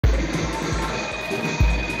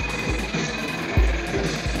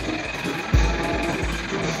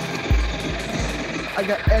I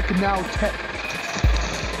got Ek now tech.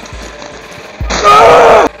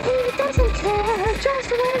 He doesn't care just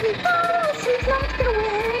where he goes. He's not gonna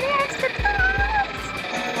wear any extra clothes.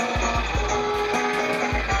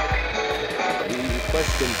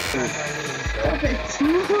 Question.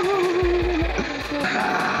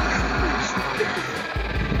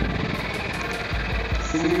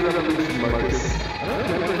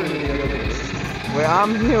 Well,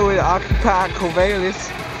 I'm here with Occupy Corvallis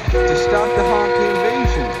to stop the honky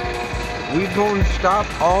invasion. We're going to stop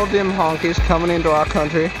all them honkies coming into our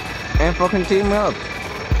country and fucking team up.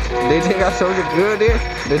 They take our social good there,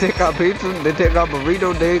 they take our pizza, they take our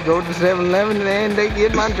burrito, they go to 7-Eleven and they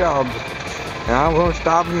get my jobs. And I'm going to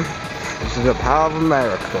stop them. This is the power of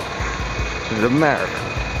America. This is America.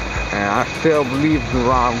 And I still believe in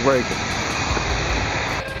Ron Reagan.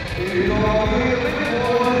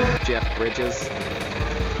 Jeff Bridges.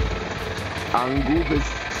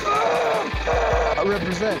 Angugas. I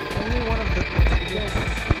represent. Only one of the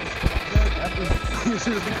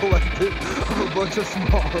pieces collected of a bunch of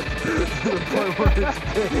smog to the point where it's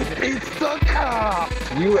big. It's the cop!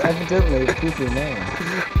 You evidently poop your name.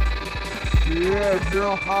 Yeah,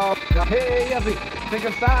 girl, how? Hey, Yuppie, pick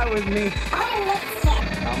a side with me.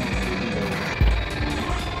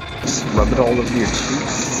 Just rub it all over your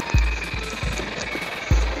cheeks.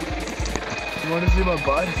 You want to see my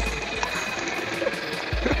butt?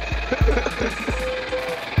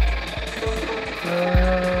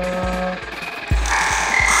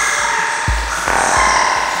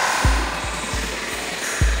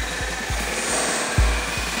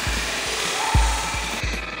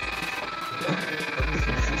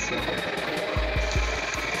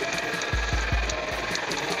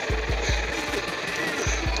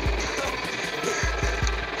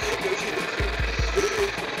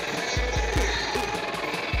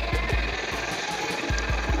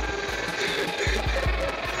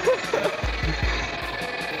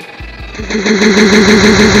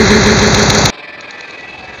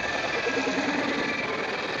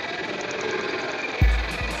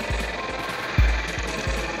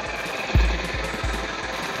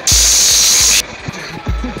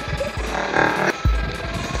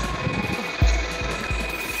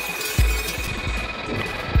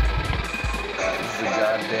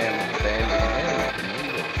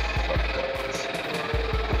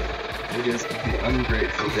 It is the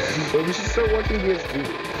ungrateful day. But we should start working against you.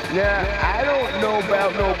 Now, I don't know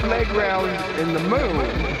about no playground in the moon.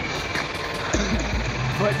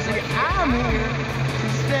 But see, I'm here to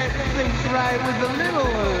set things right with the little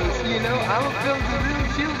ones, you know? I'm gonna build the little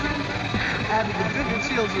children out of the bigger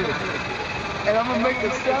children. And I'm gonna make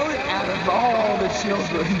a salad out of all the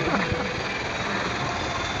children.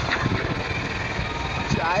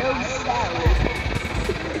 Child salad.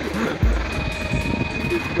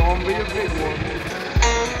 It's gonna be a big one.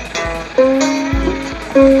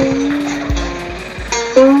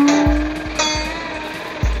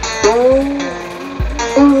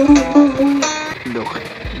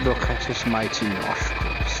 Look at his mighty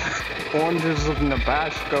nostrils. Oranges of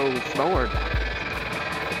Nebraska, Florida.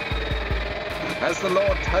 Has the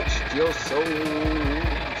Lord touched your soul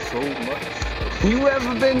so much? You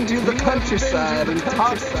ever been to the countryside and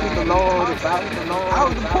talked to the Lord about how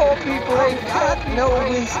the poor people ain't got no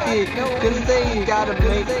whiskey cause they gotta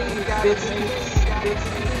make biscuits,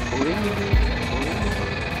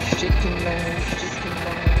 chicken mash,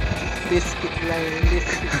 biscuit land,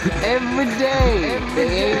 every day they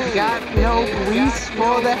ain't got no grease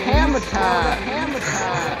for the hammer time.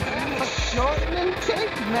 Shortening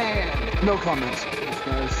cake man. No comments.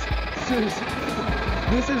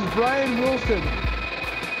 This is Brian Wilson.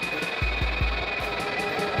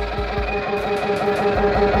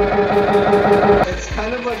 It's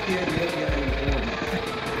kind of like the idea of getting born.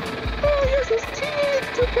 Oh, use his teeth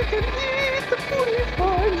to pick and eat the food he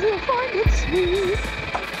finds. He'll find it sweet.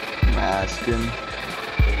 Masking.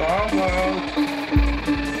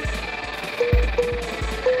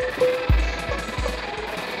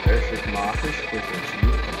 Perfect markers with a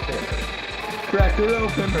cheese. Crack her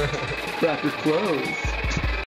open. Crack her closed.